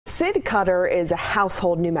Sid Cutter is a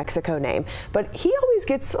household New Mexico name, but he always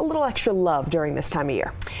gets a little extra love during this time of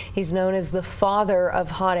year. He's known as the father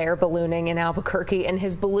of hot air ballooning in Albuquerque, and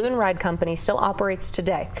his balloon ride company still operates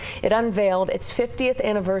today. It unveiled its 50th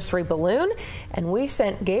anniversary balloon, and we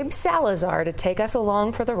sent Gabe Salazar to take us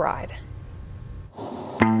along for the ride.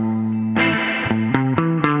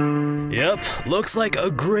 Yep, looks like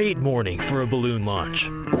a great morning for a balloon launch.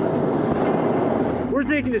 We're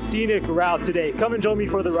taking the scenic route today. Come and join me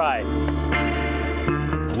for the ride.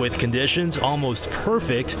 With conditions almost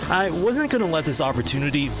perfect, I wasn't going to let this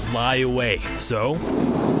opportunity fly away, so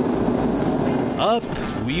up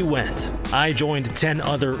we went. I joined 10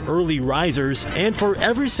 other early risers, and for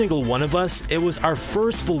every single one of us, it was our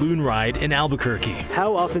first balloon ride in Albuquerque.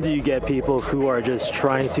 How often do you get people who are just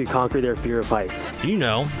trying to conquer their fear of heights? You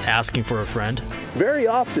know, asking for a friend. Very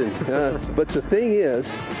often, but the thing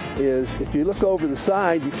is if you look over the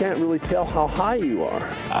side, you can't really tell how high you are.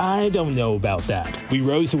 I don't know about that. We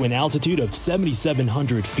rose to an altitude of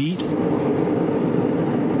 7,700 feet,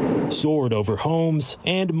 soared over homes,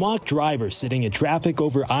 and mock drivers sitting in traffic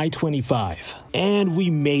over I-25. And we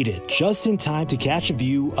made it just in time to catch a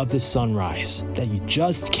view of the sunrise that you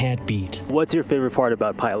just can't beat. What's your favorite part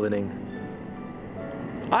about piloting?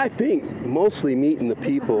 I think mostly meeting the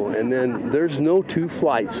people, and then there's no two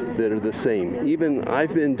flights that are the same. Even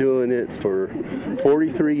I've been doing it for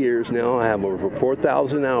 43 years now. I have over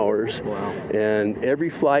 4,000 hours, wow. And every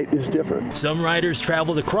flight is different. Some riders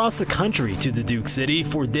traveled across the country to the Duke City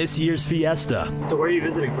for this year's fiesta. So where are you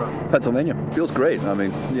visiting from? Pennsylvania. Feels great. I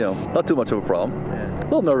mean, not too much of a problem. A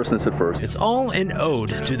little nervousness at first. It's all an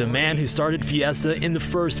ode to the man who started Fiesta in the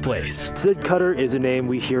first place. Sid Cutter is a name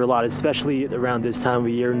we hear a lot, especially around this time of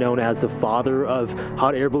year, known as the father of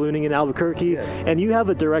hot air ballooning in Albuquerque. Yes. And you have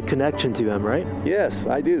a direct connection to him, right? Yes,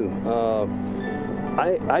 I do.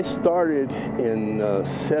 I started in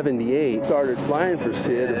 '78, started flying for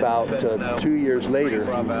Sid about 2 years later,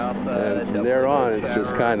 and from there on it's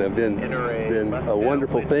just kind of been a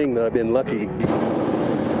wonderful thing that I've been lucky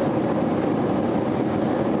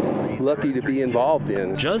to be involved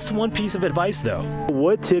in. Just one piece of advice though.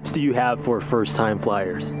 What tips do you have for first-time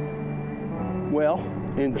flyers? Well,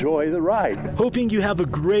 enjoy the ride. Hoping you have a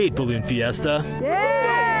great balloon fiesta.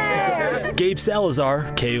 Yeah! Gabe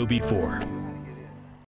Salazar, KOB4.